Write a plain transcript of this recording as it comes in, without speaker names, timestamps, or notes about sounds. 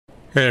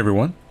Hey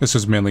everyone, this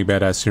is Manly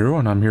Badass Hero,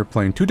 and I'm here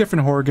playing two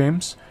different horror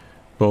games,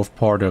 both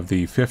part of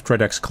the 5th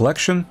Dread X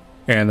collection,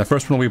 and the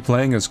first one we'll be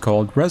playing is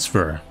called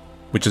Resver,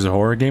 which is a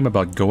horror game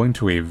about going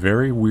to a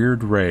very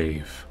weird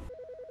rave.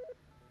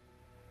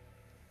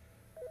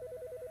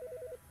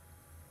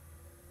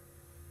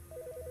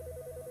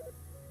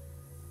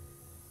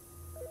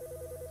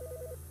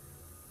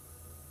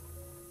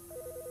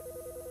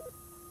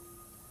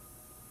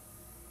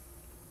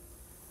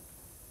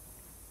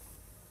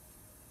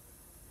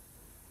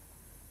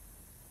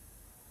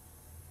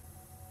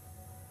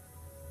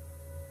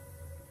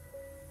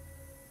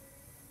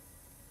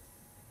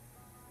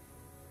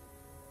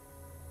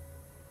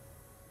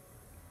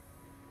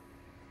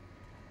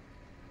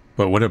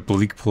 But what a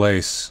bleak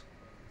place.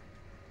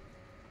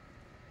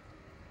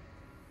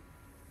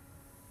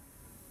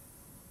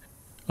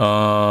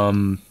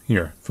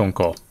 Here, phone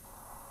call.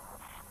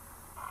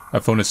 My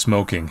phone is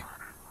smoking.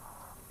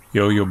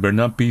 Yo, you better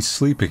not be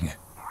sleeping.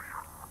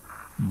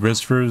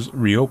 Resver's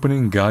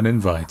reopening got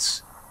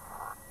invites.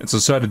 It's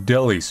outside of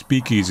Delhi,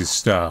 speakeasy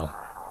style.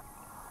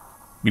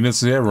 Meet us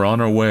there, we're on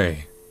our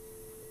way.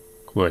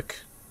 Click.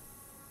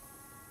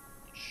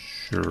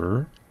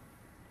 Sure.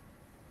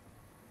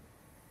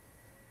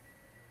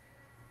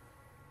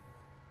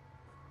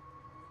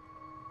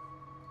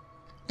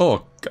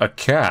 Oh, a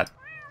cat.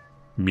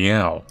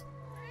 Meow.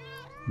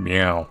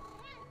 Meow.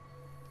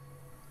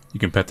 You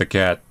can pet the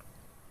cat.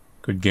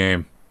 Good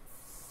game.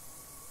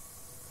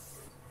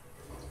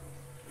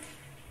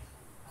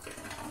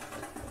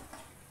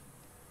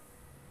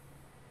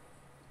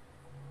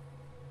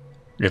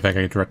 If I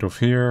can get direct over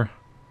here.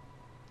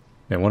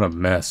 Man, what a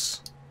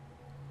mess.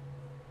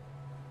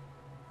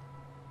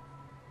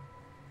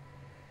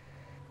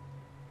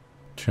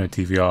 Turn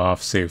the TV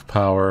off, save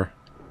power.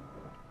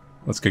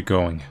 Let's get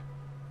going.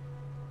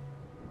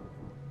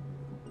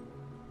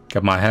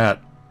 Got my hat.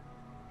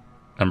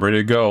 I'm ready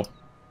to go.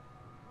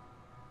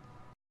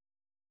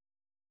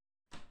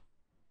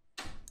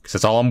 Because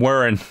that's all I'm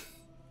wearing.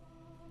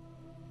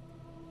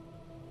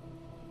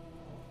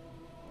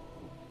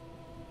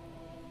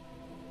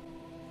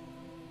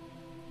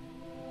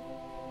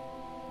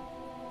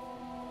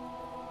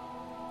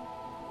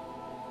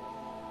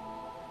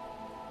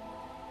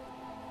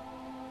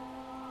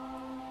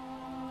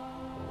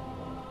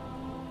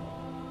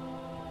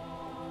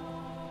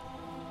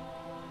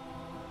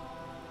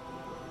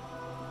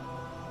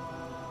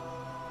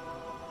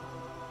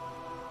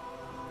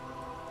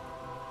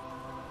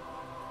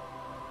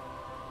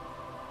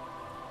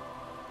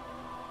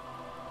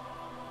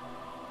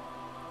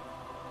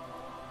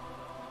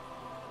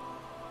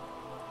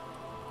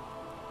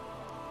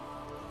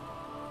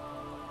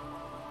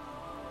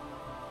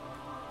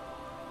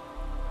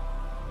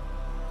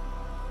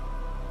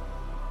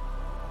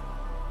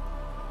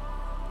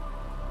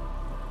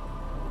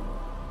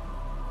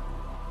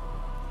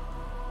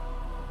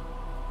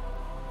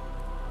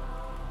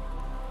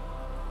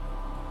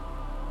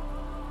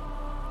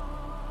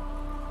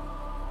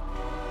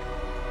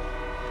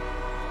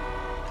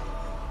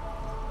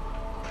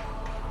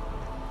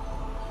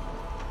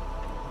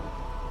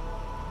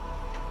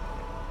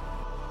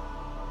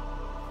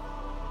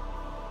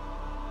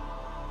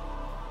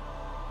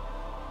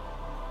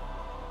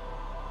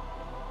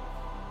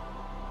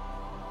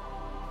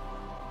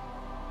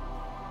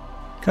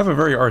 Kind of a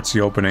very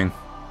artsy opening.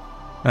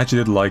 I actually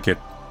did like it.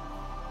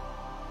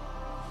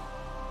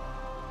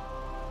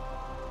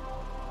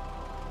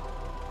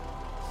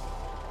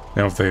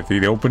 You know,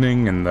 the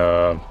opening and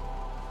the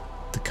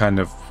kind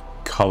of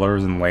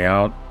colors and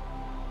layout.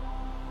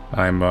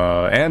 And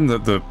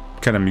the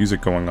kind of music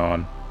going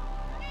on.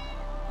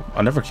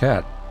 Another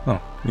cat.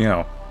 Oh,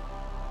 meow.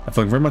 I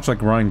feel very much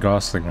like Ryan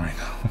Gosling right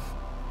now. How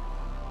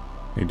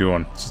you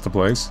doing? Is this the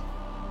place?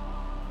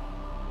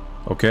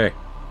 Okay.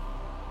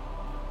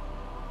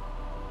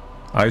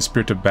 Ice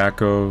Spear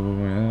Tobacco,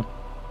 yeah.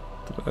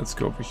 Let's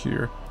go over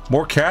here.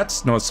 More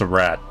cats? No, it's a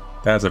rat.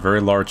 That is a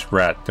very large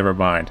rat. Never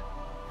mind.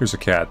 Here's a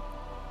cat.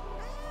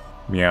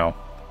 Meow.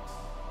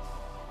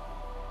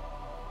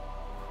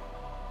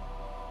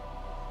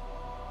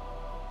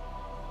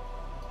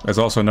 There's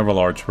also another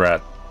large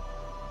rat.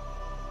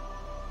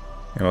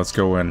 Yeah, let's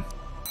go in.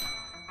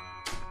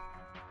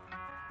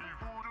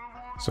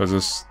 So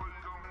is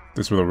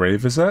this where the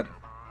rave is at?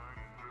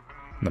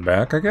 In the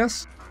back, I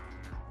guess?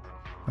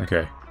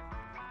 Okay.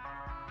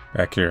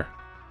 Back here.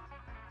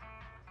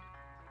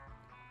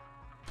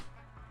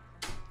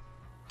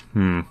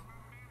 Kind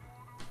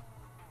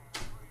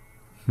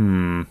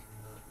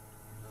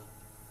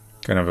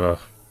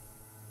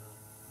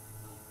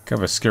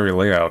of a scary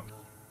layout.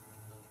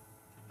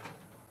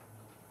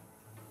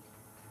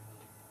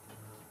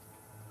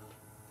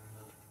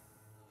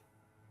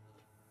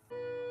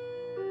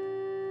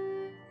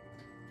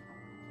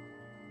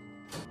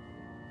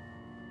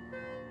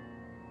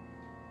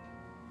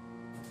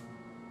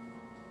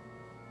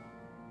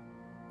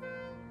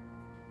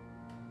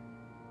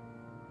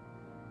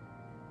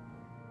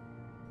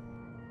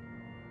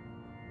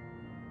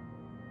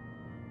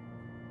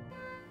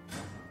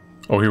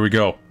 Oh, here we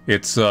go.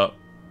 It's,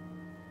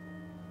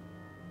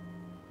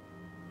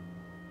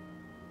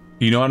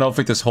 You know, I don't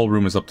think this whole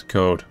room is up to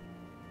code.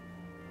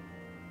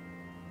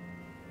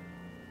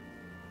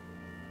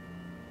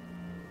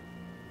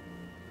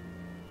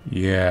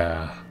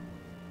 Yeah.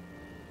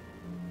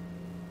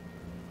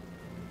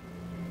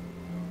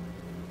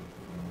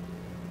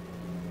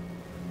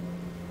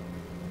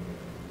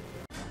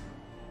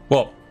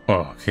 Well, oh,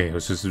 okay, it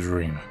was just a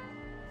dream.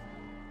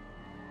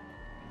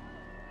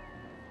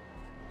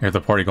 You have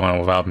the party going on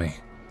without me.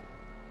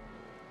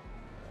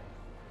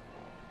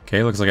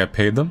 Okay, looks like I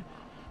paid them.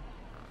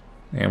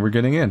 And we're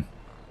getting in.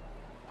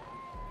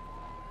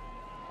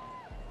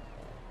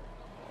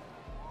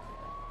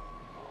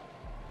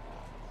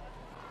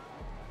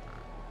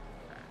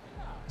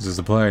 This is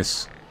the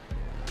place.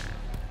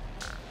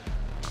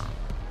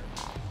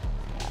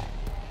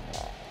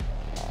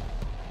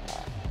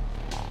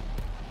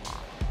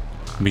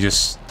 Let me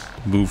just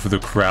move for the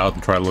crowd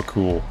and try to look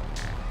cool.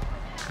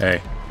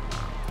 Hey.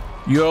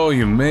 Yo,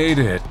 you made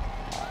it.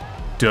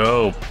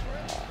 Dope.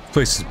 This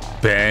place is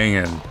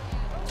banging.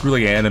 It's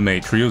really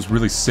anime. Trio's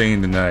really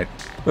sane tonight.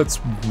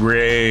 Let's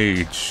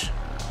rage.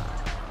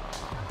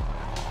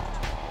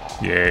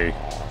 Yay.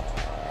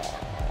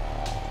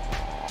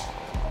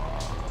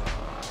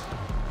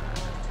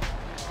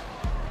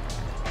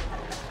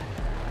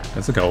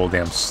 That's like a whole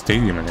damn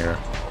stadium in here.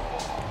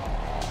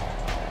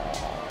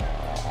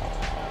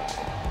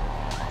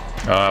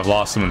 I've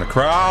lost him in the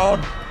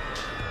crowd.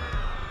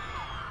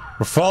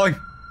 We're falling.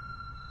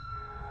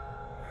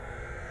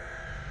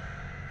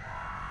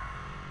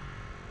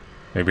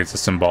 Maybe it's a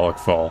symbolic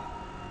fall.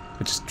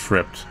 It just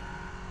tripped.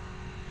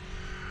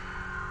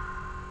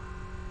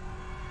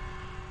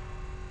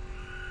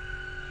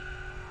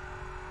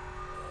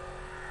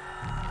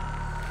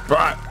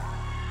 Right.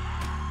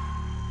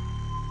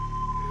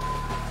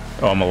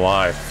 Oh, I'm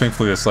alive.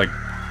 Thankfully this, like,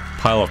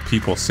 pile of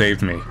people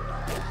saved me.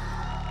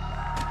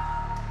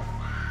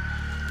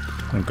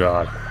 Oh,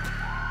 God.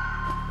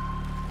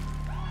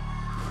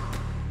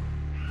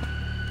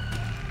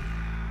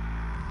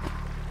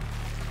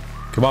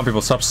 Come on,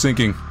 people, stop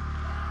sinking.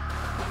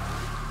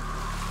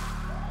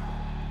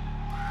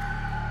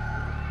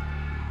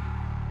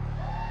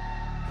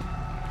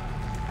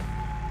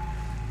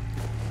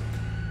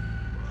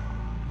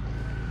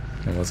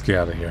 Okay, let's get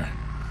out of here.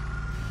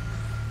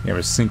 Yeah,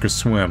 we're sink or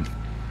swim.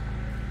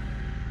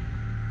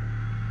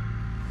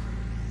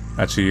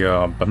 Actually,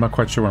 I'm not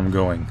quite sure where I'm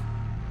going.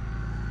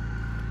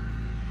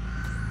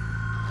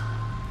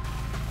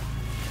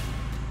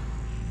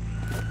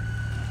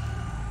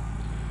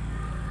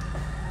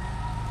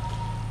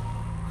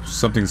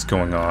 Something's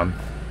going on.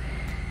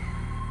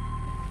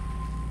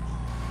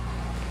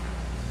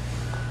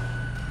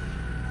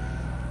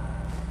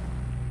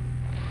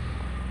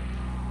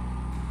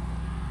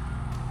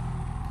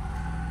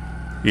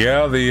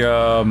 Yeah,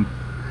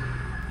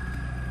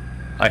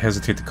 I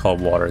hesitate to call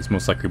it water. It's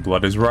most likely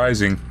blood is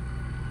rising.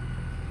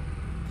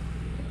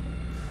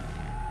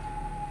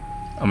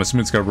 I'm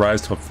assuming it's gonna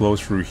rise till it flows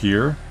through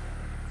here.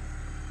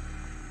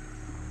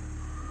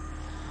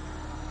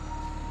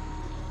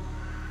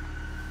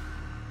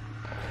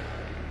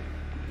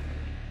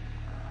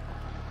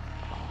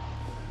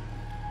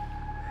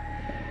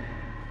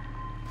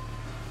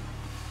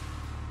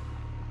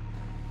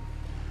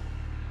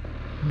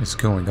 What is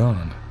going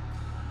on?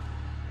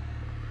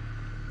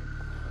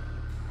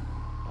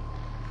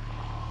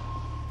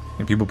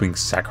 And people being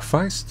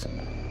sacrificed?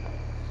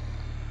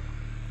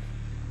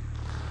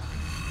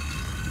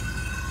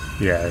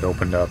 Yeah, it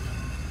opened up.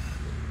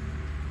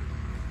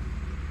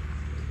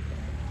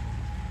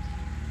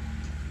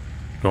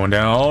 Going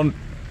down.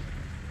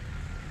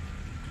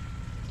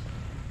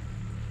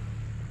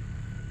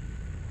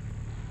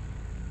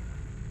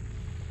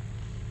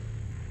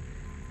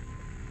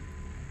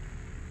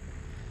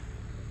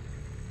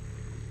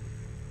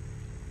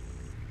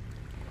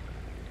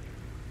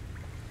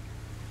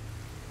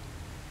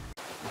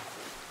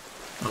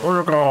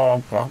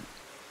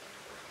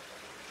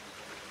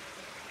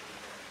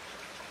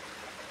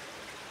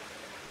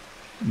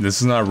 This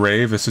is not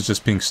rave, this is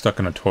just being stuck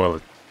in a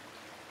toilet.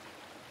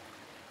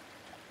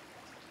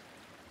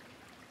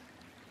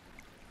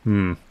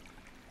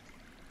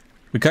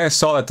 We kind of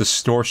saw that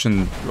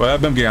distortion. Well,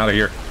 I'm getting out of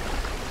here.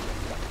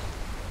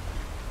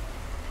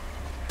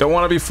 Don't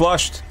want to be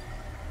flushed.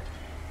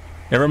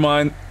 Never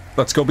mind.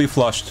 Let's go be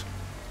flushed.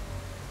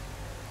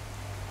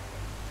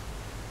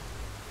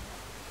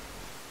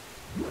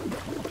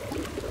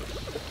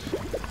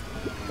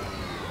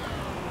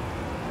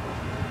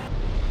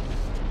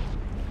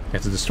 Yeah,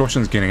 the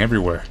distortion's getting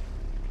everywhere.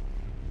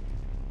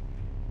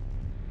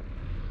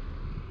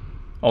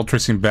 All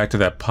tracing back to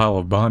that pile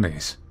of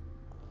bodies.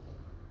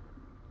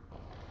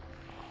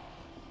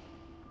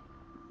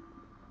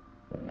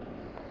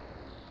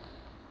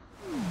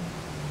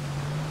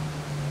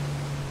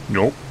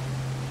 Nope.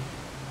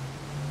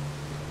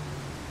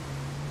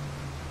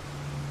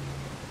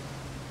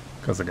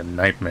 Feels like a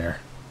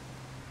nightmare.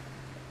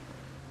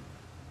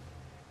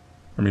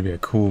 Or maybe a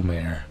cool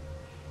mare.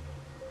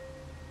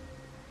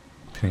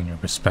 Depending on your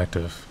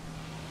perspective.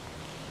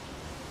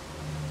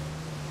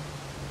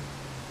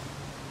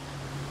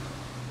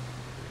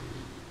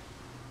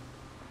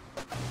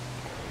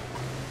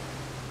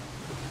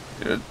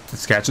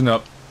 It's catching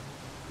up.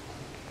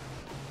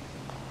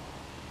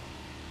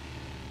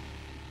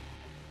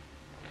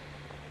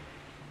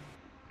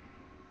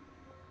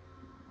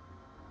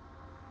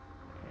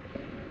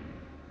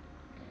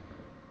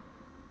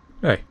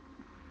 Hey.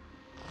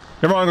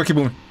 Never mind, I'm gonna keep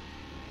moving.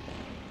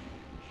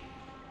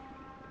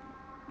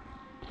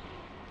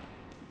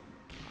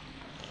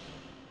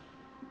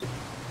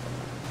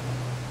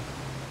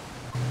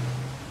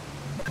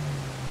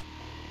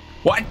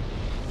 What?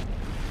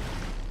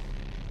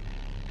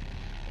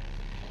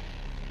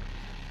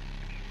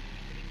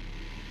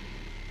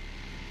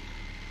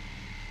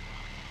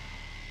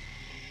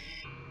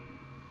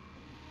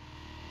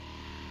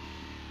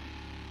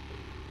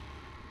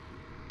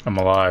 I'm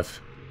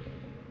alive.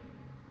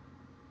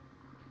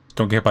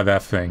 Don't get hit by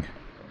that thing.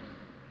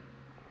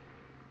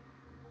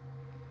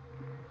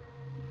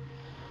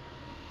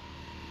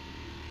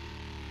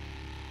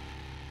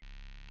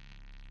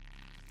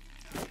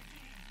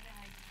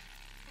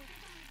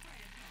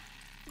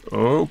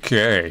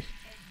 Okay.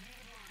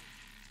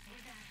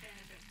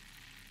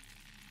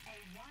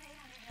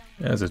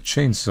 That's a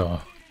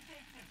chainsaw.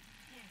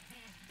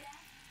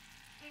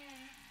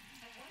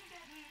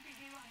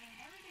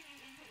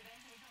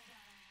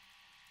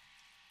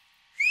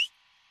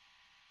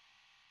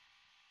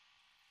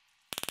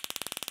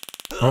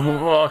 Oh,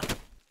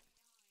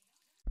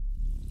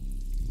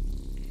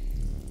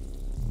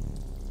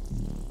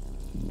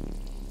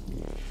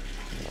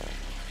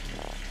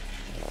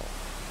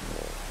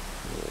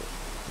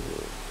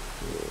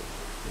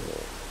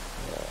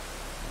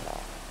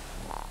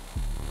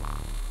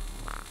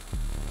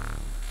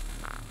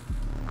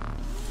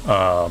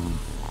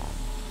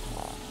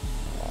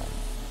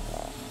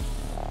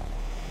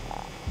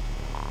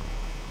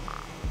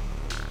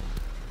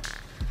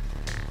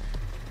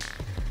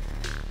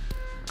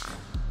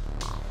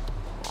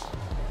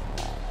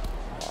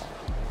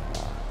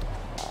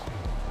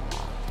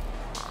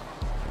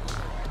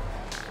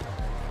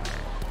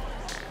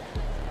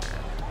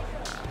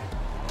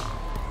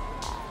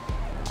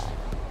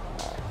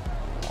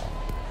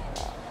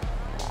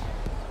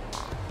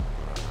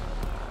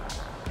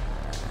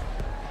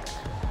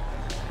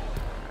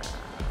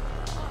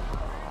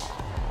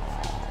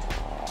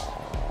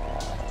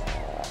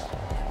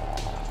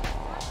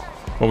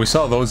 well, we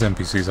saw those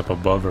NPCs up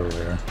above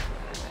earlier.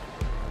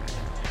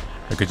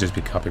 It could just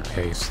be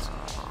copy-paste.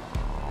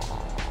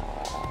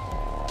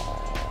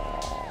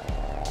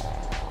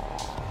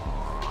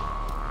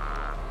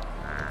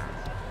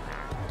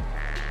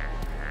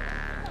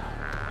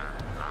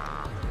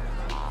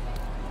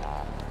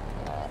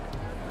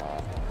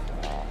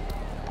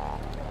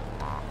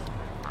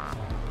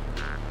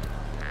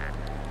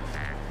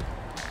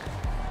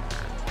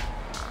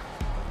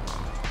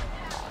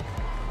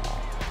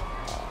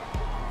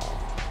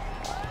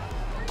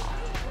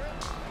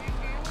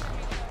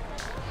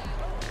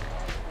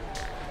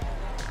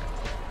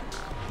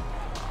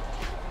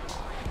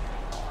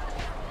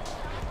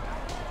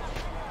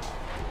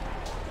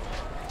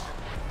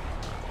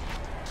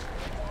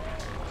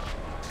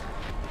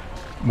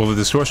 Well, the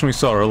distortion we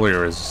saw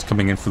earlier is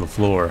coming in from the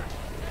floor.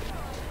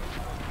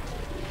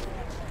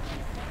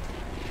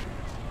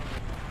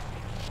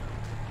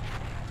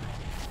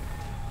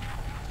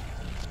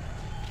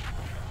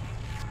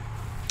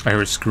 I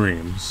heard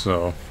screams,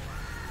 so...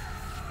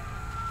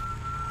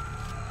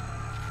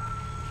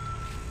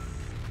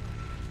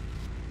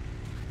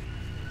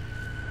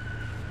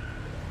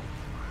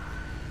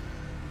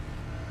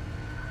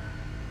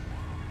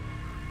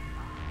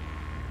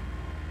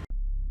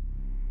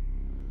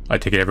 I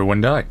take it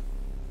everyone died.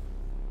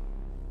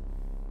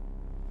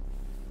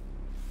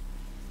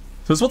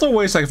 So there's multiple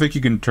ways I think you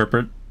can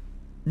interpret.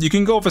 You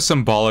can go with a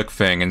symbolic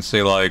thing and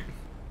say, like,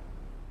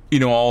 you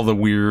know, all the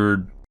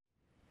weird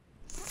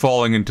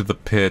falling into the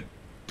pit,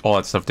 all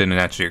that stuff didn't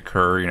actually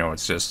occur, you know,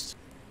 it's just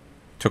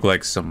took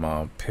like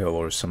some pill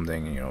or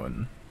something, you know,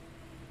 and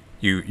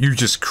you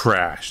just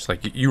crashed,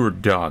 like you were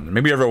done.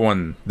 Maybe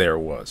everyone there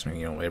was, I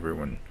mean, you know,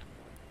 everyone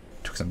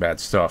took some bad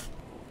stuff.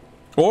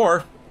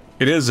 Or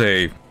it is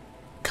a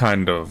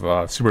kind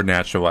of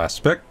supernatural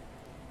aspect,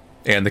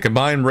 and the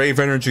combined rave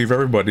energy of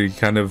everybody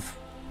kind of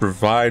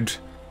provide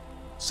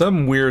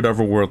some weird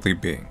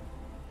otherworldly being.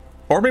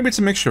 Or maybe it's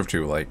a mixture of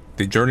two, like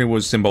the journey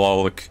was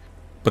symbolic,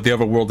 but the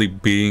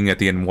otherworldly being at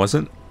the end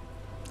wasn't.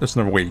 There's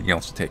another way you can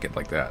also take it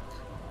like that.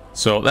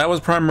 So that was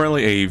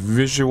primarily a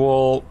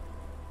visual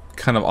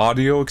kind of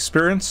audio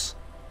experience.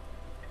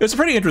 It was a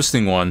pretty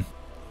interesting one.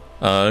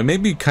 It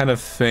made me kind of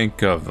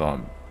think of,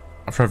 I'm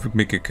trying to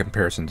make a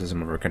comparison to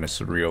some other kind of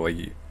surreal,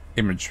 like,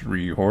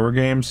 imagery horror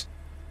games.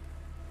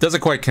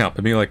 Doesn't quite count,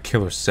 but maybe like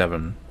Killer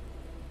 7.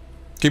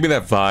 Give me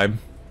that vibe.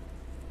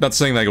 Not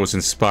saying like it was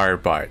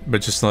inspired by it,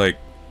 but just like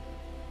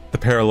the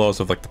parallels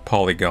of like the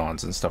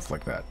polygons and stuff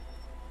like that.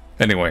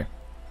 Anyway,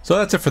 so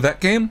that's it for that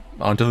game.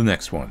 On to the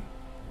next one.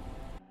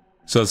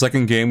 So the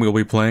second game we'll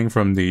be playing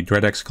from the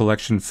DreadX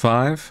Collection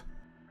 5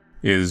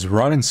 is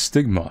Rotten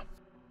Stigma.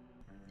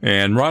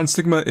 And Rotten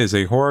Stigma is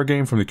a horror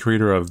game from the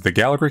creator of the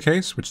Gallagher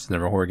Case, which is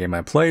another horror game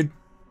I played.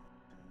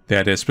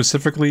 that is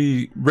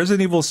specifically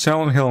Resident Evil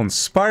Silent Hill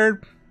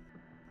inspired,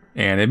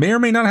 and it may or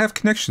may not have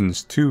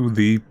connections to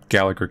the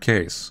Gallagher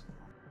case.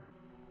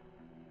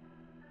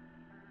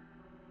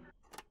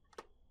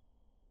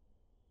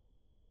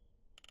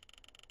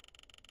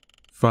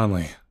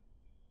 Finally,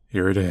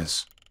 here it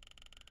is.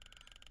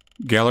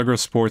 Gallagher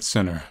Sports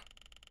Center,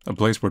 a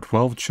place where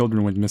 12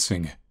 children went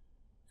missing,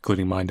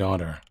 including my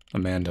daughter,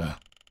 Amanda.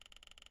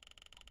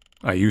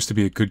 I used to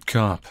be a good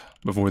cop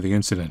before the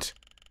incident,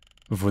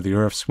 before the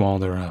earth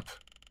swallowed her up.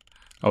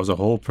 I was a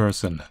whole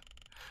person.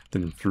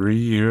 Then 3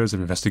 years of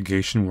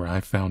investigation where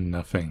I found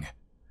nothing,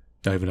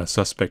 not even a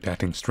suspect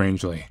acting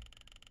strangely.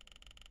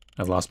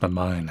 I lost my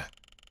mind,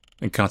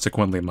 and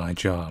consequently my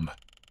job.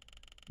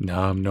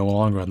 Now I'm no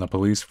longer on the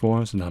police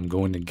force, and I'm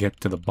going to get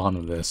to the bottom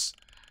of this.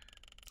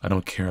 I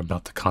don't care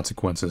about the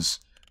consequences.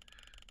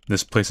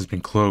 This place has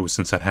been closed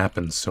since that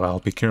happened, so I'll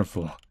be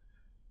careful.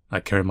 I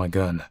carry my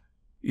gun,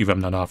 even if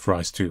I'm not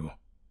authorized to.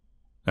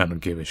 I don't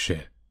give a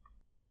shit.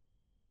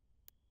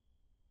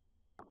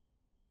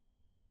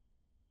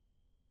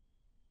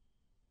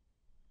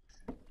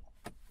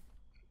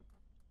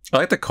 I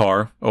like the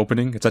car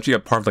opening. It's actually a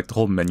part of like the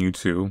whole menu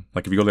too.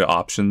 Like if you go to the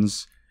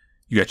options,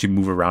 you actually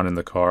move around in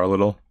the car a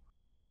little.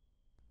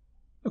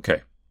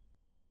 Okay.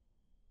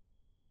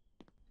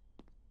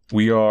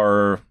 We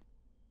are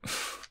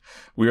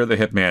the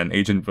hitman,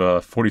 Agent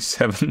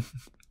 47.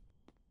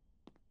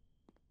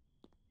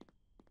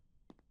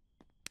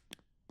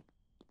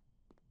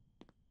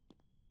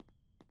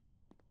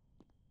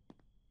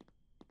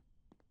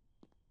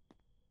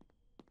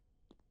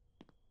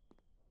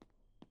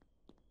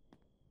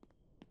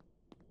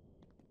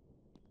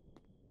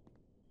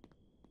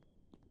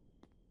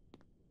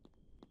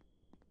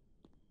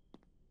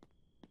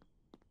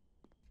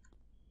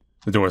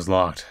 The door is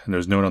locked, and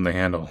there's no note on the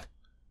handle.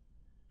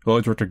 Hello,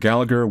 Director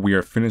Gallagher. We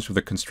are finished with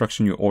the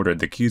construction you ordered.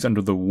 The key's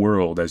under the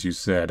world, as you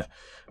said.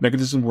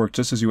 Mechanism worked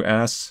just as you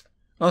asked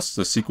us.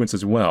 The sequence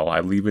as well.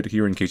 I leave it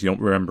here in case you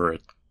don't remember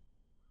it.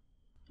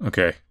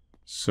 Okay,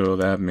 so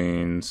that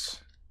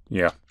means...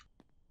 yeah.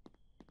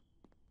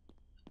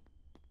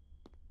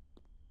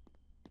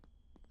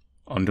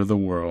 Under the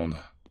world.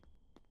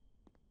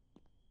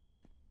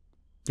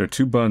 There are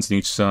 2 buttons on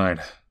each side.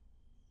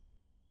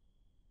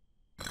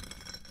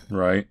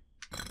 Right.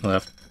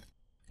 Left.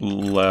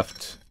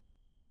 Left.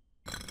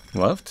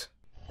 Left?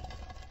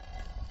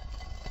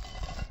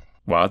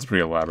 Wow, that's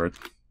pretty elaborate.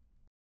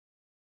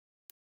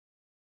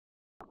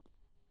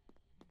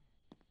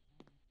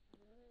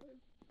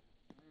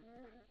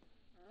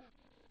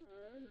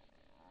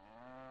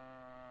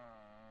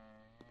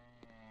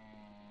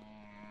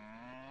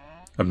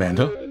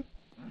 Amanda?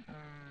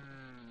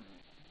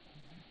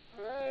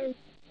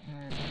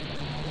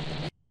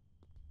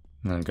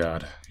 Oh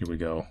god, here we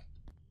go.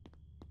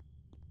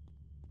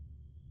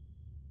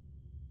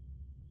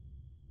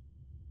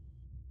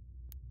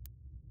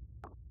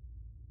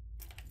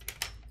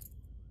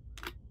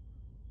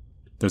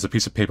 There's a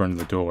piece of paper under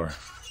the door.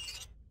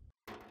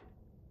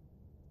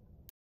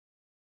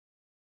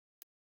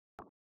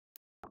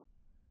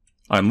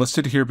 I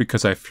enlisted here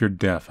because I feared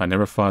death. I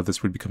never thought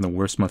this would become the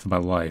worst month of my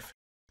life.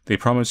 They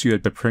promise you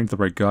that by praying to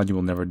the right God you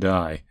will never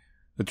die.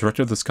 The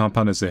director of this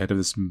compound is the head of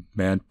this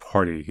mad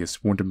party. He has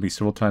sworn to me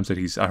several times that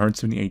he's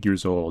 178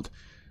 years old.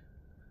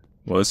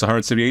 Well, this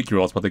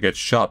 178-year-old's about to get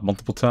shot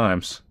multiple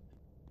times.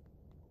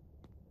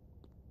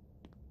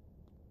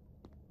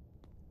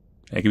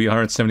 It could be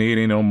 178,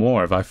 ain't no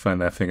more if I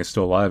find that thing is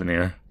still alive in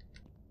here.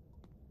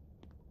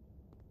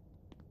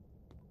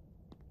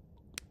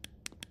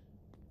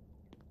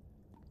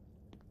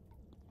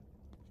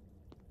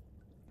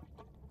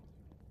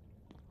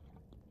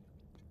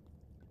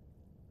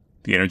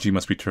 The energy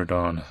must be turned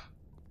on.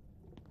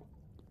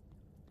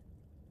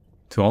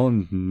 To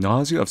all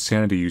nausea of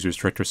sanity users,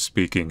 director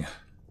speaking.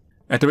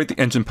 Activate the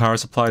engine power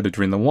supply to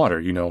drain the water.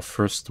 You know,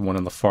 first the one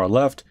on the far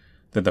left,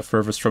 then the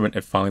furthest from it,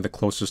 and finally the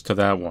closest to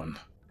that one.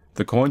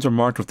 The coins are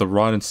marked with the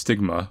Rotten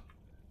Stigma,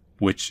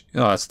 which,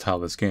 that's the title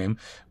of this game,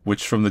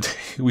 which from the day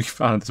we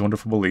found this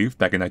wonderful belief,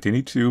 back in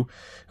 1982,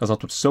 has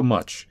helped with so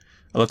much.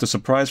 I left a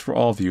surprise for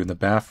all of you in the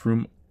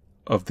bathroom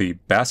of the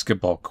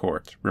basketball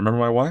court. Remember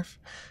my wife?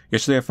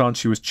 Yesterday I found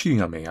she was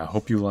cheating on me. I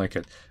hope you like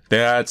it.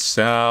 That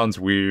sounds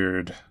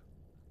weird.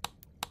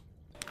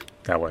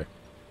 That way.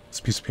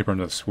 This piece of paper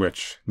under the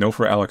switch. No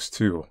for Alex,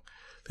 too.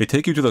 They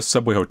take you to the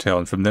subway hotel,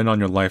 and from then on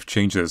your life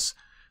changes.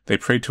 They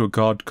pray to a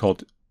god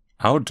called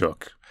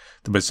Auduk,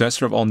 the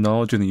possessor of all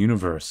knowledge in the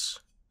universe.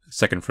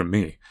 Second from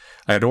me.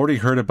 I had already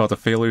heard about the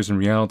failures in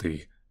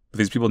reality, but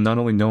these people not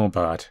only know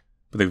about it,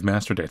 but they've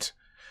mastered it.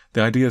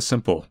 The idea is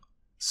simple.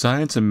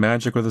 Science and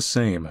magic are the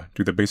same,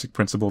 due to the basic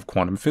principle of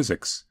quantum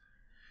physics.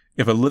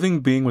 If a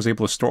living being was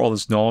able to store all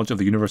this knowledge of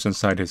the universe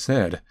inside his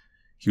head,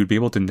 he would be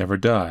able to never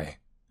die,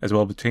 as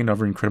well as obtain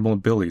other incredible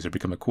abilities or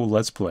become a cool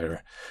Let's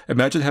Player.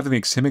 Imagine having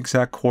the same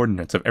exact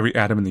coordinates of every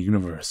atom in the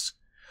universe,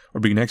 or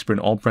being an expert in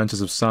all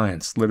branches of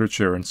science,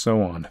 literature, and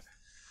so on.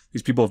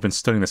 These people have been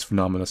studying this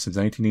phenomenon since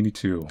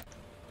 1982.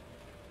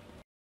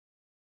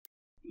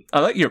 I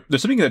like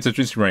there's something that's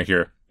interesting right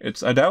here.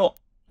 I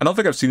I don't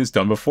think I've seen this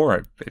done before.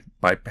 It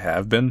might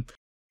have been.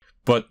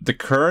 But the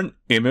current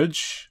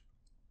image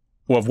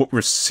of what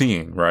we're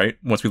seeing, right,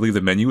 once we leave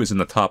the menu, is in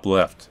the top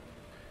left.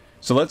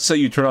 So let's say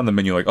you turn on the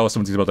menu like, oh,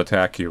 somebody's about to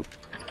attack you.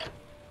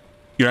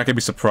 You're not going to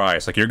be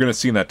surprised. Like, you're going to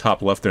see in that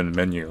top left there in the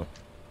menu.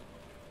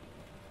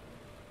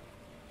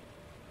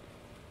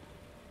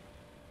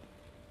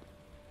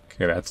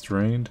 Okay, that's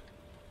drained.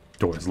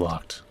 Door is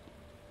locked.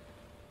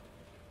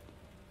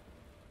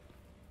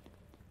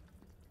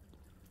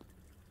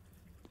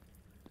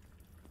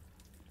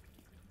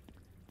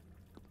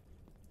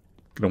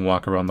 Gonna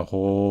walk around the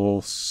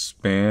whole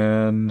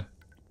span.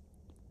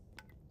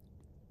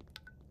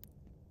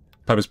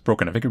 Pipe is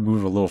broken. I think I can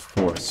move a little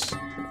force.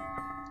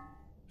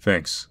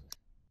 Thanks.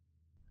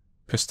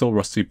 Pistol,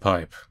 rusty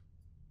pipe.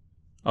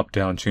 Up,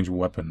 down, change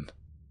weapon.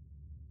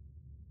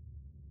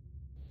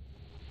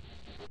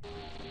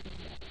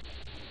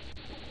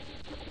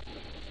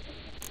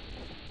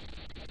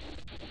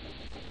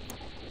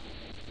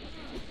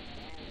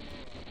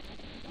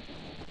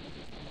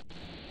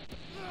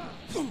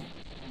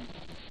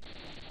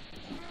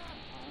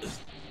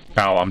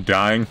 Ow, I'm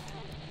dying.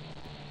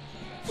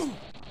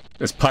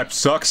 This pipe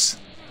sucks.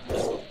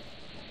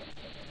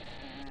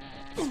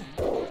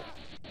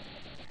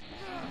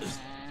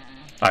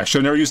 I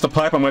should never use the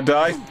pipe, I'm gonna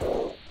die.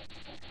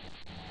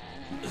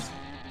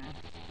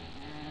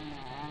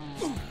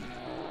 Oh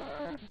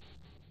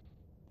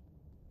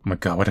my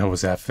god, what the hell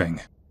was that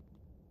thing?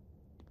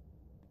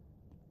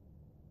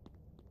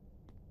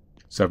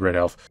 Sub-red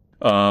elf.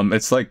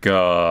 It's like,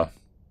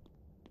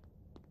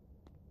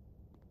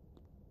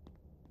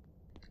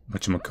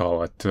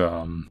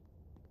 whatchamacallit,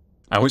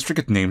 I always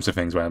forget names of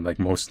things when I, like,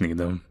 most need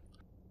them.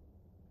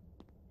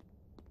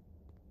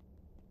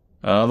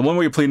 The one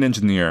where you play an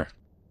engineer.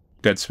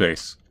 Dead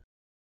Space.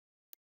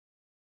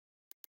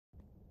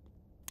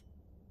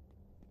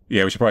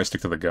 Yeah, we should probably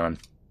stick to the gun.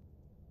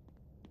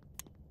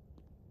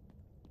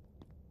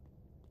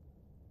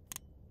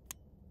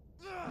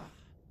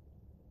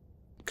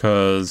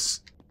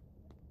 Cause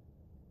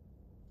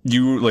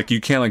you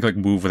can't like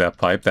move with that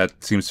pipe.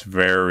 That seems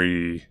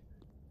very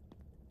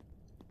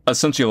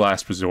essentially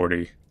last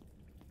resorty.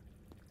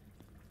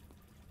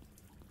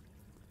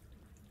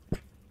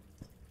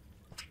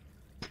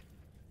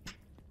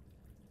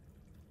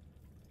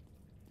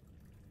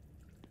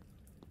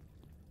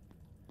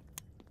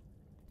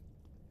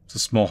 It's a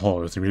small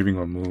hole with a grieving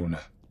of a moon.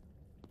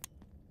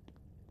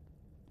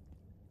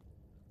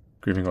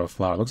 Grieving of a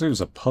flower. Looks like there's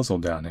a puzzle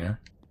down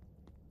here.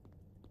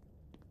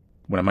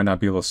 One I might not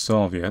be able to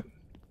solve yet.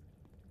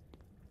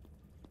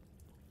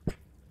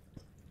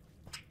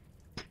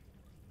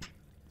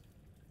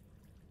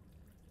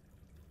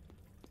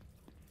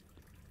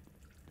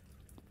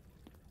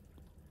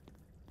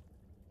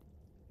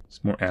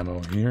 There's more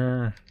ammo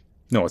here.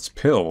 No, it's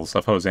pills.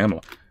 I thought it was ammo.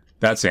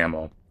 That's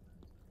ammo.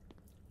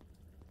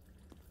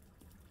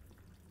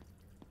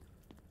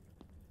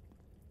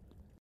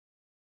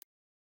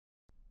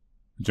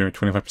 Generate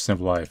 25%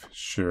 of life.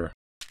 Sure.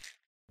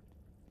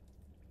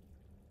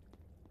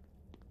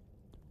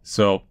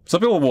 So,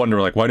 some people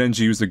wonder, like, why didn't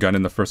you use the gun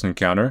in the first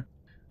encounter?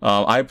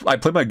 I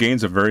play my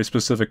games a very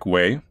specific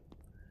way.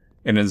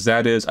 And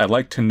that is, I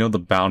like to know the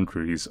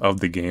boundaries of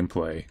the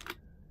gameplay.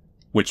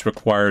 Which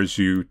requires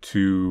you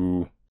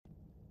to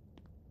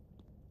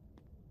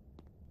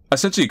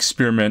essentially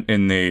experiment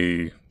in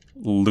a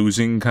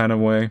losing kind of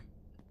way.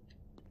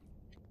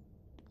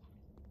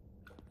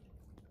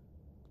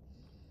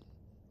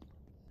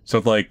 So,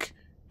 like,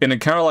 an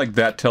encounter like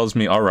that tells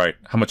me, alright,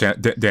 how much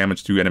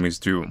damage do enemies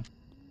do?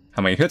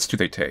 How many hits do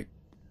they take?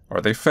 Are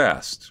they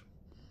fast?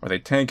 Are they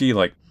tanky?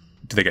 Like,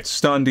 do they get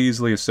stunned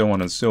easily? So on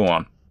and so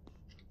on.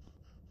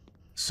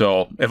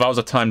 So, if I was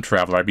a time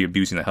traveler, I'd be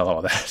abusing the hell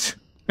out of that.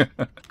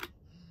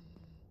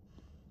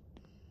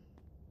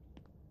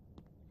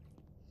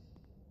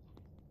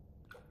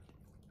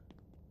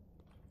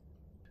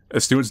 A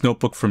student's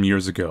notebook from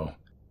years ago.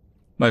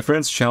 My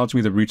friends challenged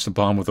me to reach the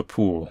bottom of the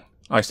pool.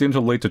 I stayed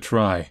until late to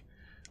try.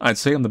 I'd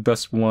say I'm the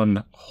best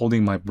one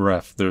holding my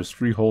breath. There's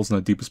 3 holes in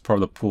the deepest part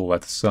of the pool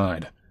at the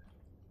side.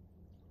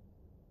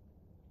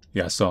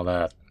 Yeah, I saw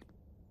that.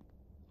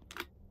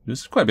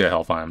 This is quite a bit of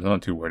hellfire. I'm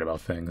not too worried about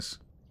things.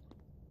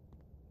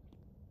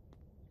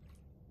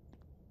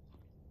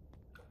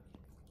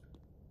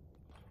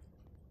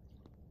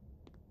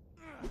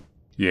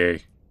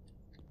 Yay.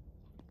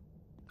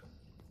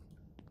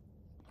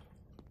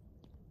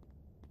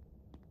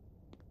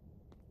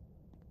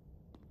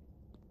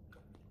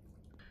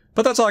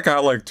 But that's like how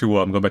I like to,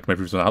 go back to my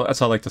previous one, that's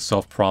how I like to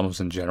solve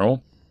problems in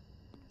general.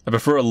 I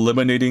prefer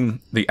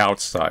eliminating the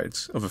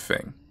outsides of a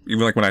thing.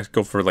 Even like when I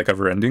go for like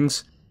other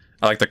endings,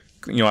 I like to,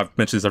 I've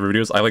mentioned this in other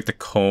videos, I like to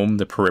comb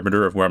the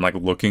perimeter of where I'm like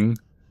looking,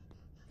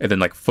 and then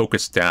like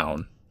focus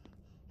down.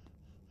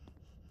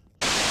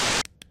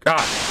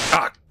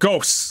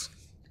 Ghosts!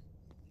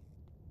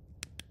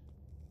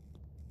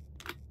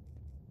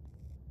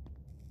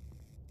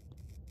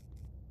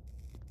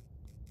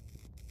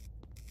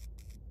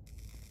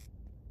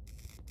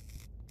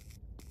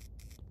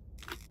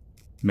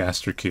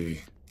 Master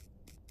key.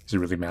 Is it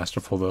really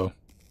masterful, though?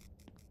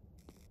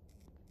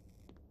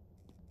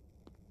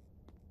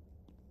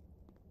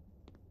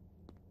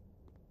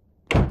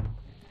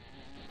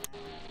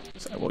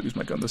 I will use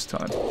my gun this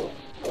time.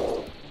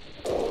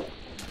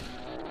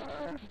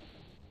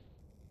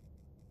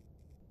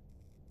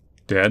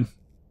 Dead.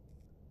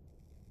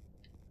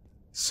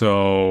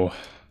 So...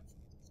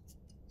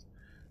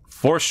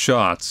 4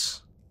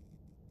 shots.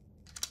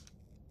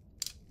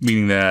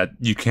 Meaning that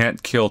you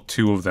can't kill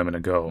 2 of them in a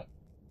go.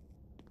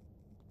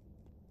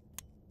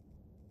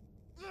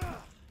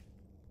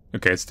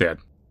 Okay, it's dead.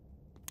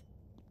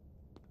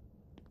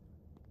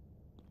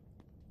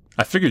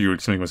 I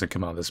figured something was gonna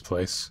come out of this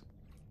place.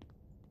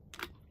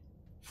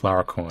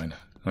 Flower coin.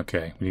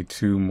 Okay, we need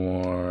 2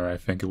 more, I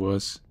think it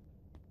was.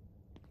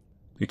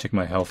 Let me check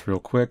my health real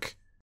quick.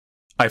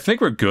 I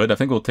think we're good. I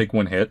think we'll take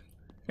 1 hit.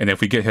 And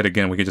if we get hit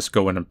again, we can just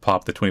go in and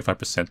pop the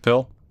 25%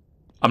 pill.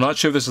 I'm not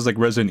sure if this is like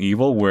Resident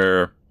Evil,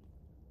 where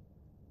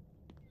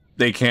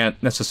they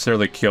can't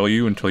necessarily kill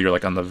you until you're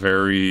like on the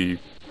very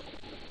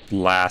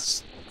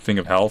last thing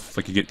of health.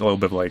 Like you get a little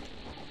bit of like...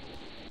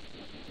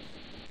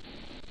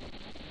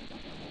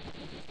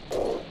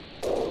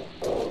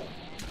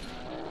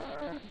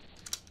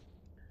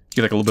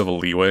 Get like a little bit of a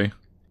leeway.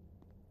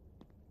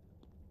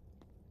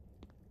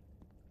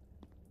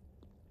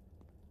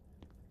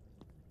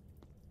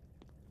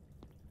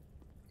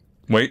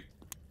 Wait.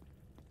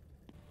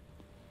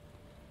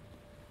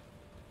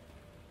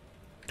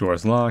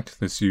 Door's locked.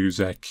 Let's use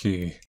that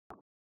key.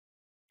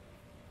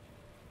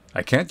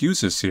 I can't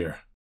use this here.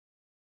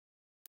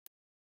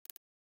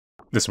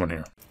 This one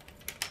here.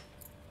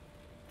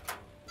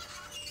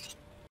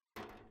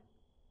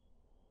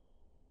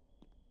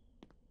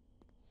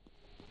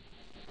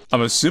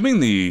 I'm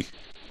assuming the...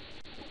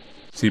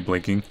 See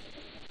blinking?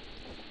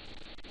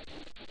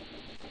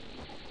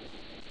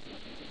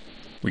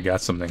 We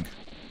got something.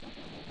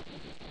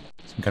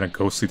 Some kind of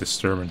ghostly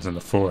disturbance in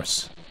the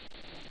force.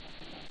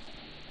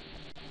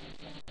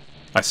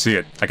 I see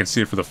it. I can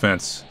see it through the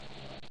fence.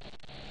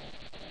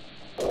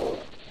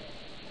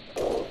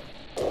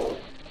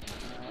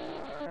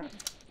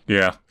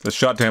 Yeah, the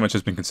shot damage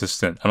has been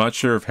consistent. I'm not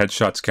sure if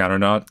headshots count or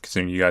not,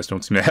 considering you guys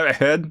don't seem to have a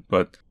head,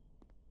 but...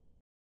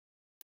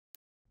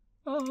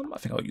 I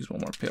think I'll use 1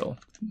 more pill.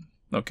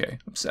 Okay,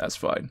 I'm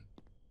satisfied.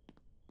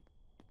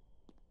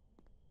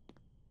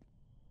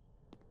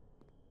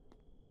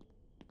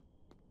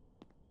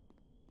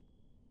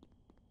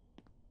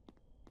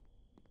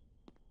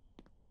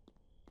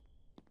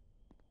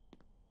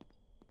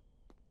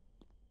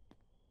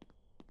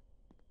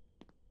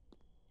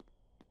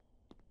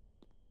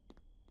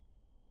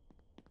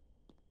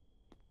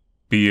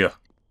 Bia.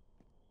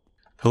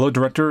 Hello,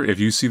 Director. If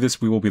you see this,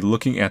 we will be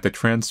looking at the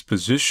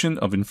transposition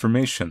of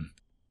information.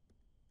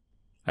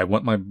 I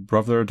want my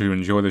brother to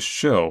enjoy the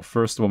show.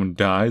 First the woman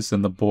dies,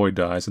 then the boy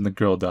dies, and the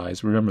girl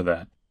dies. Remember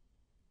that.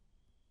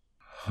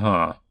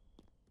 Huh.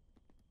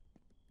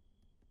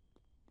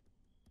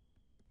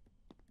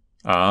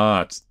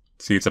 Ah,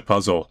 see, it's a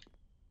puzzle.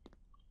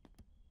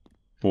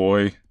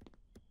 Boy,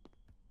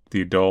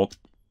 the adult,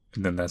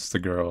 and then that's the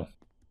girl.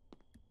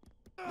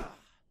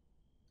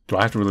 Do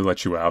I have to really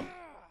let you out?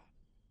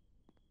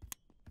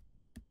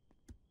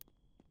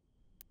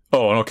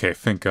 Oh, okay,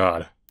 thank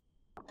God.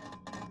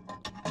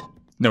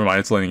 Never mind,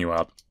 it's letting you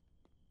out.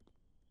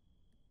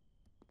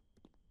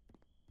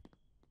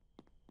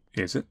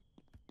 Is it?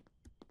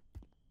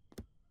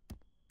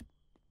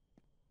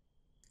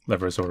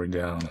 Lever is already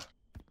down.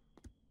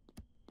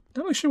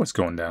 Not really sure what's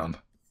going down.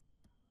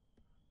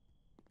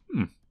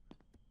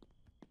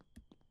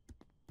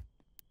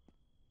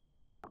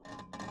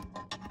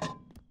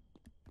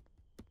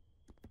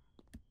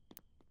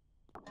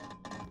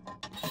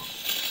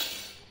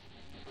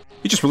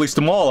 He just released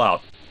them all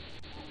out.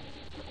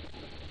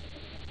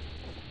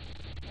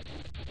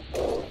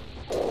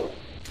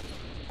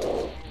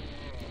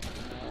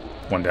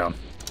 One down.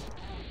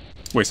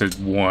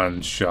 Wasted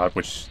 1 shot,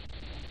 which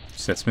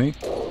sets me.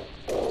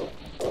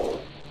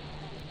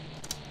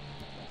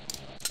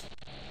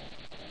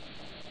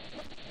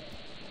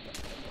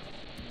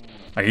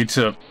 I need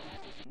to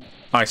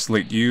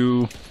isolate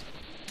you.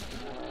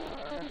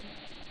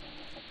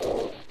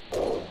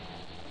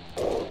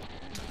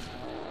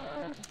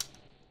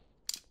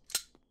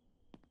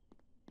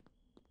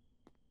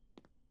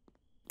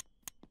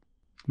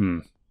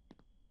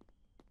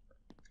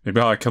 Maybe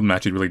how I killed him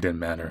actually really didn't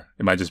matter.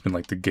 It might have just been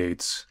like the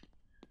gates.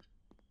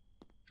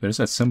 There's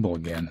that symbol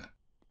again.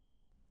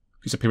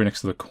 Piece of paper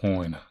next to the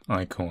coin.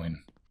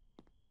 iCoin.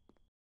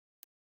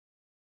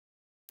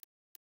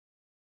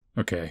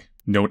 Okay.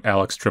 Note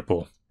Alex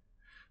Triple.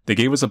 They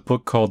gave us a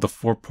book called The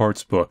 4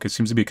 Parts Book. It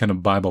seems to be a kind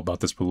of Bible about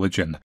this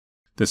religion.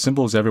 The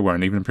symbol is everywhere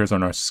and even appears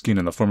on our skin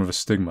in the form of a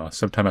stigma,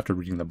 sometime after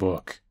reading the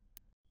book.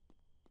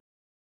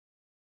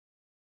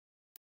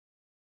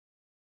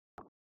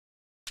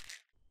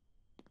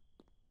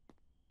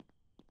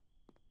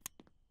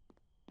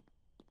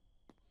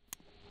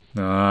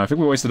 I think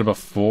we wasted about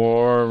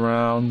 4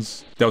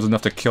 rounds. That was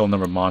enough to kill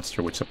another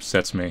monster, which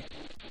upsets me.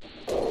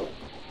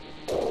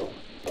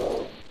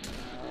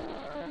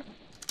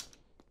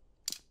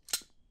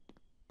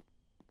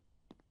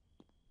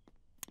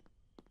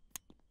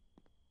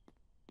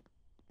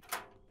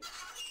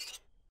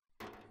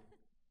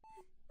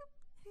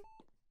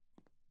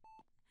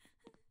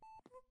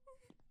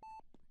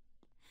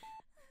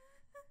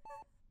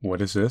 What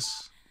is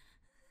this?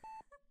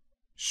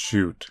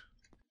 Shoot.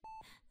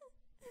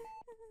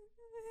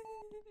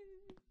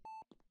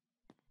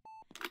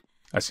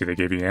 I see they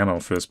gave you ammo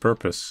for this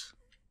purpose.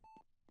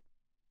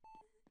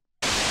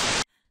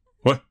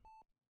 What?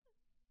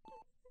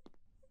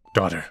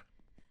 Daughter.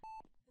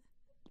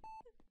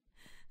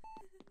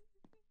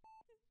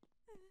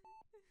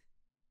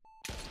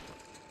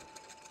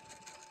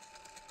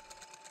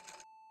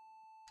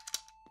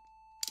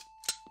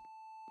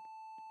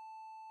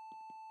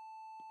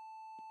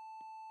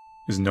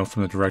 Is a note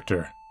from the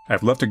director. I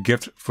have left a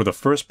gift for the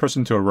first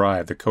person to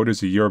arrive. The code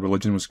is the year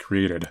religion was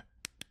created.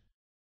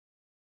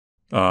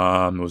 It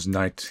was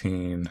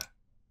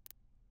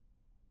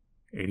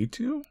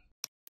 1982?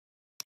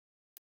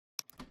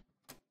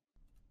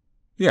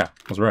 Yeah,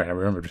 I was right, I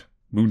remembered.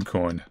 Moon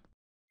coin.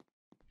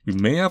 We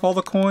may have all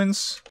the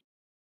coins?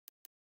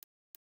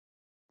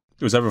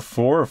 It was ever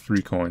 4 or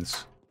 3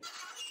 coins?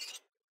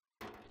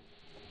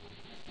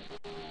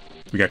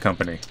 We got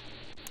company.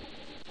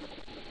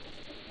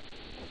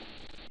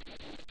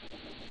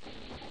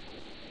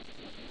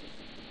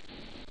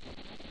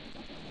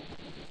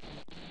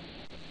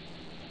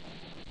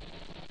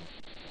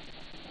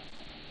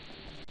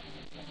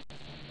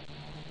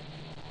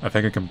 I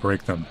think I can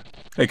break them.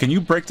 Hey, can you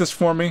break this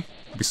for me?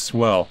 It'd be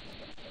swell.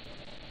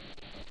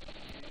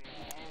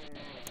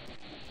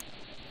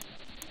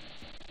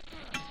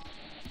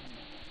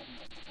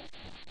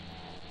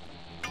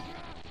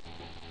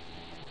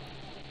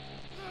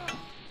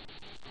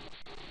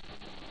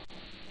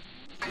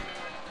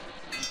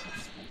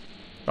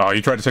 Oh,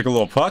 you tried to take a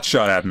little pot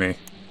shot at me.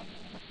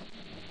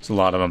 There's a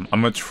lot of them.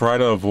 I'm gonna try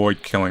to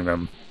avoid killing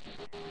them.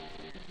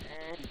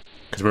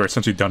 Because we're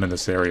essentially done in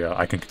this area.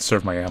 I can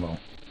conserve my ammo.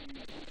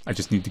 I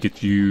just need to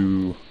get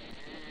you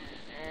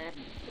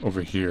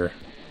over here.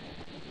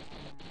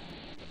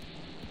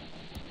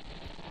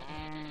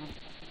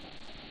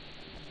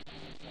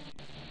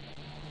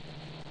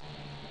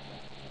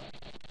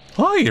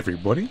 Hi,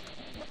 everybody.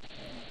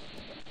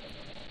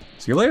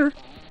 See you later.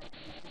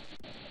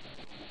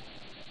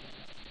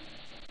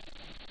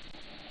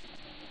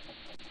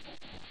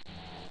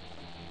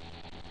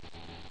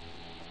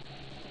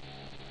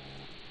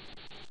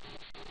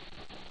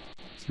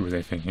 See was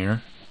anything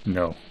here?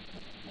 No.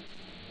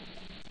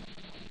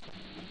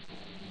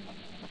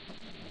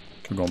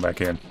 Keep going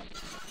back in.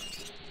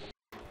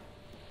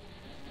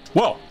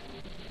 Whoa!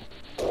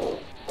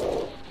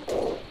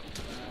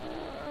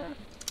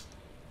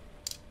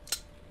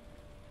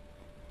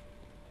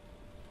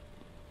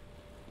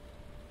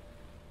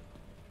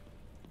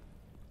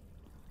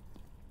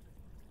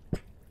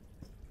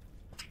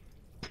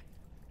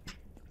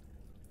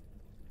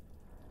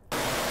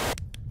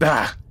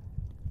 Ah!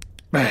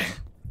 Bang!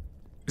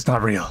 It's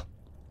not real.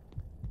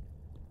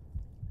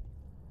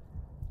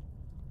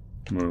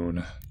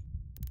 Moon.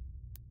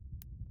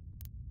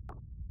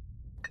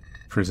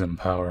 Prism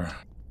power.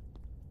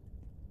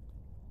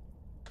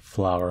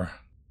 Flower.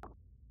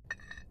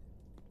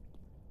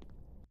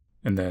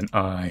 And then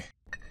I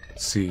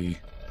see.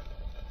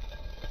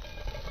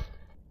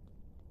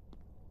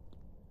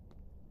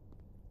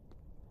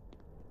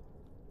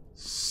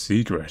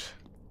 Secret.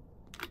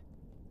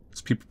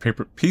 This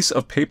piece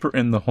of paper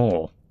in the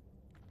hole.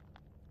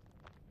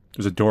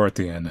 There's a door at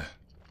the end.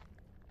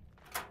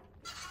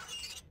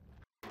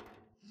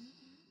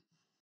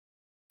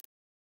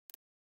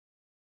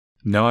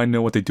 Now I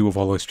know what they do with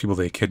all those people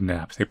they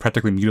kidnap. They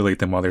practically mutilate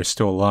them while they're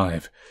still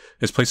alive.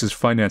 This place is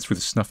financed through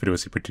the snuff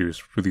videos they produce.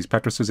 Through these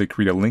practices, they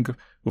create a link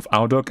with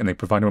Alduk and they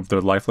provide them with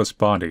their lifeless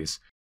bodies.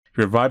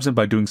 He revives them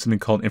by doing something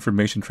called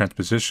information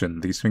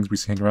transposition. These things we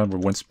see hanging around were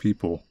once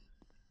people.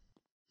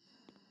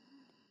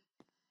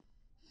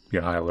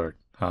 Yeah, high alert.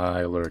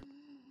 High alert.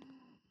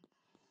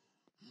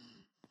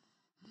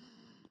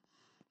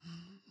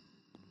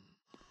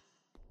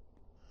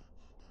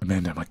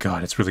 Amanda, my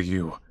god, it's really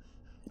you. What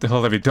the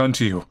hell have you done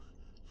to you?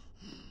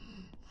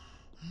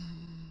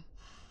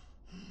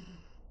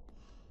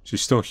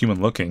 She's still human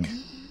looking.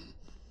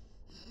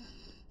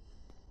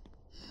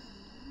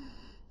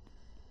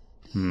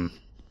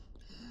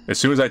 As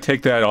soon as I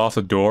take that off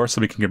the door,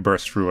 somebody can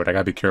burst through it. I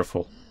gotta be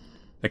careful.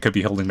 That could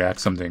be holding back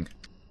something.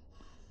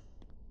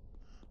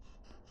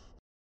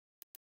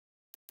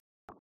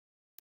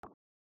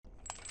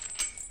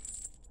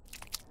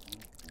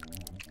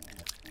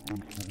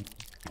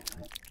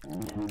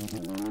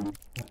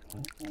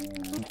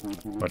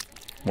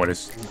 What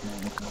is...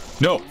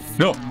 No!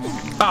 No!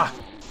 Ah!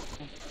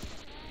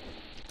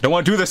 I don't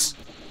want to do this!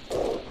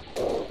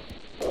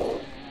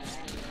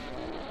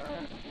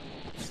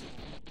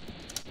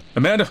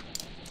 Amanda!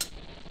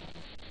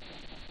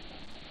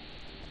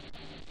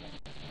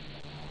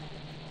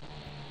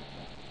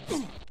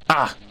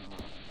 Ah!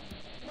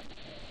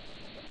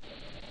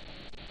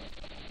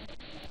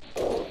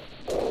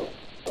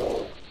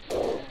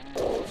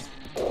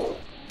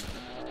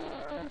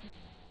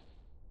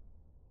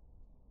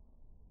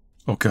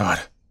 Oh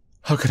god,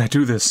 how could I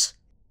do this?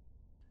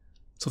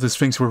 So the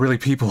Sphinx were really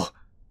people.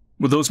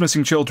 Were those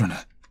missing children?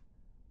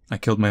 I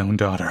killed my own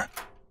daughter.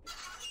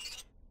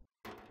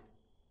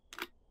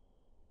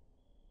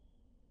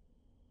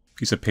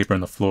 Piece of paper on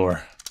the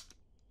floor.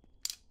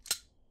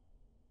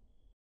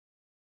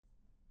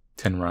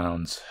 10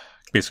 rounds.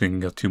 Basically, you can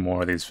get 2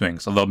 more of these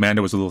things. Although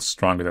Amanda was a little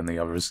stronger than the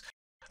others.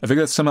 I think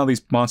that somehow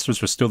these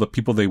monsters are still the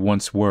people they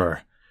once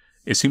were.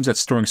 It seems that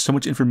storing so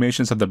much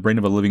information inside the brain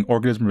of a living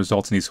organism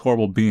results in these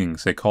horrible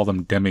beings. They call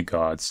them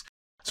demigods.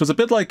 So it's a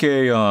bit like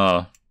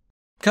a,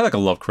 kind of like a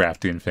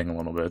Lovecraftian thing a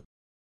little bit.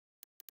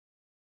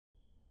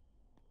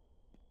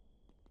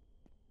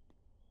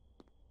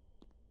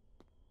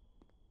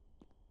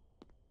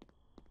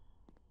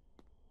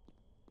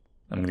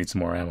 I'm gonna need some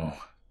more ammo.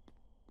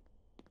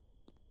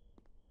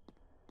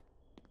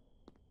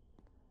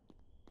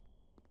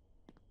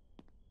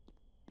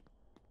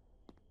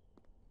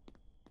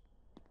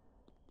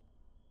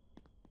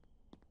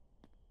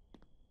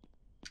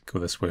 Go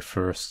this way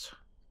first.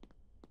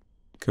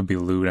 Could be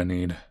loot I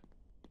need.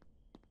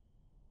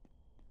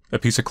 A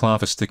piece of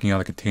cloth is sticking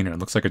out of the container. It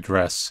looks like a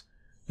dress.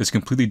 It's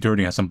completely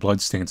dirty and has some blood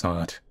stains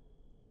on it.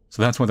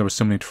 So that's why there were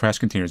so many trash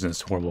containers in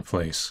this horrible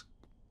place.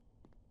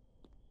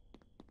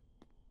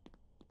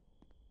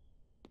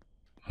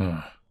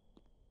 Huh.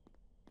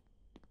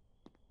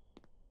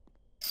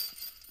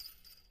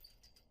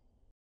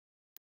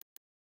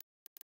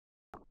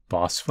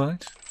 Boss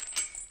fight?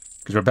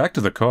 Because we're back to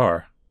the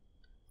car.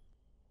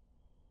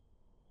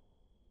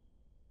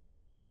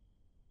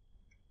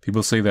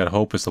 People say that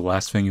hope is the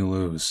last thing you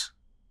lose.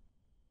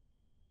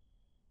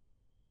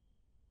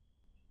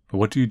 But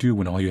what do you do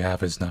when all you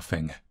have is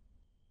nothing?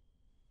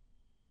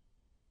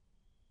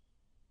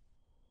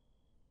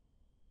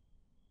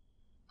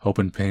 Hope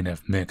and pain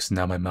have mixed, and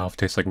now my mouth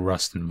tastes like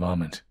rust and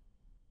vomit.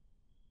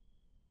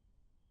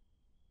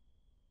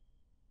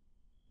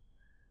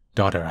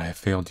 Daughter, I have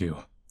failed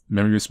you.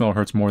 Remember, your smell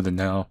hurts more than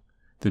now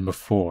than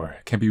before.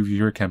 It can't be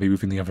here, it can't be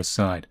moving the other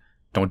side.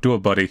 Don't do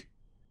it, buddy.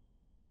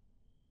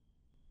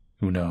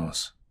 Who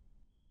knows?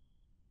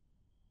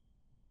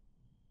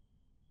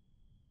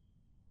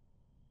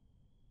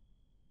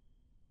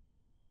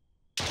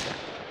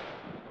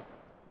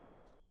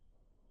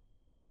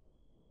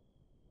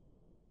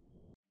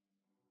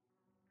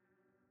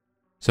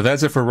 So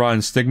that's it for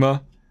Rotten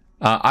Stigma.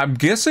 I'm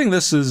guessing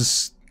this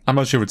is... I'm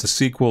not sure if it's a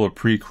sequel or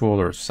prequel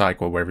or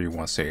cycle, whatever you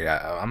want to say.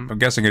 I'm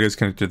guessing it is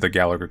connected to the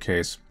Gallagher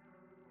case.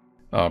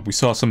 We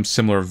saw some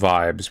similar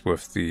vibes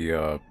with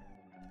the...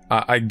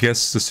 I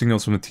guess the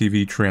signals from the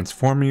TV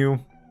transform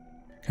you.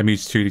 Can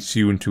mutate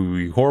you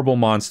into horrible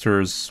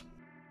monsters.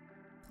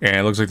 And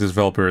it looks like this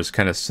developer is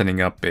kind of setting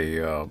up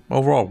a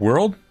overall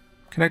world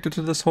connected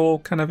to this whole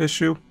kind of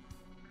issue.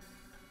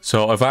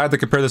 So if I had to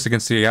compare this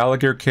against the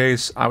Gallagher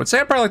case, I would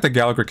say I probably like the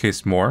Gallagher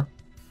case more.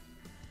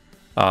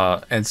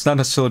 And it's not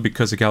necessarily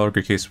because the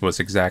Gallagher case was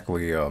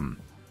exactly, not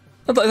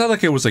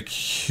like it was like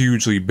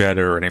hugely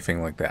better or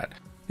anything like that.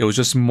 It was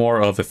just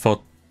more of, it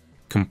felt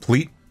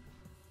complete.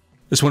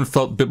 This one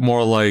felt a bit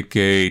more like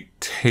a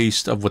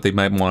taste of what they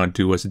might want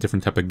to do as a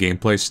different type of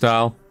gameplay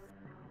style.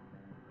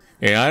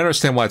 And I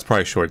understand why it's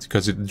probably short,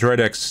 because the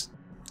DirectX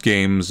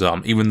games,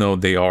 even though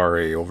they are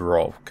a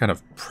overall kind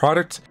of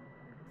product,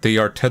 they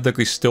are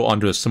technically still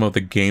under some of the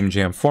game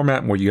jam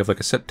format where you have like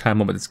a set time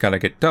limit that's got to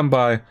get done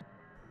by,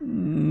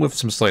 with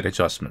some slight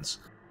adjustments.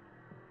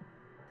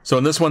 So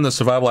in this one, the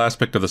survival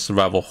aspect of the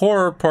survival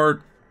horror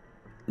part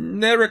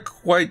never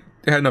quite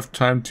had enough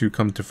time to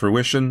come to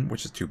fruition,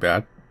 which is too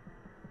bad.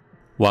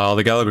 While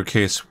the Gallagher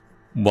case,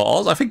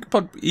 well, I think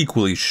about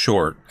equally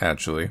short,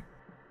 actually,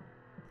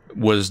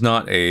 was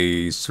not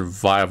a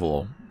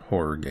survival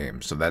horror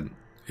game, so that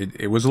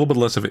it was a little bit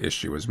less of an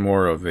issue. It was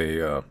more of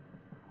a,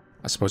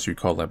 I suppose you'd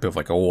call that a bit of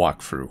like a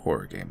walkthrough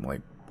horror game.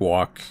 Like,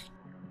 walk,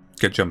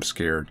 get jump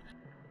scared,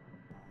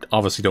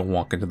 obviously don't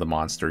walk into the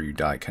monster, you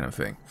die kind of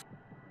thing.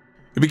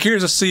 I'd be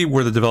curious to see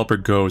where the developer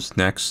goes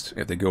next,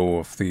 if they go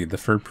with the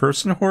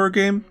third-person horror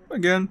game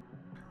again,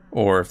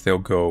 or if they'll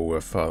go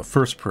with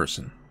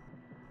first-person.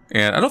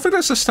 And I don't think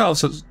that's the style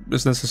is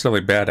necessarily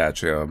bad,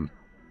 actually,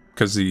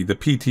 because the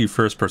PT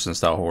first-person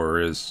style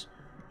horror is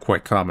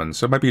quite common,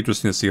 so it might be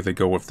interesting to see if they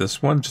go with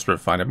this one, just to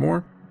refine it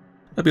more.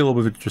 That'd be a little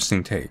bit of an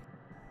interesting take.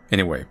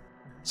 Anyway,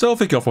 so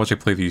thank you all for watching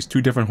me play these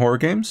 2 different horror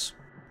games.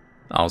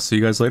 I'll see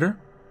you guys later,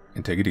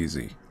 and take it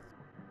easy.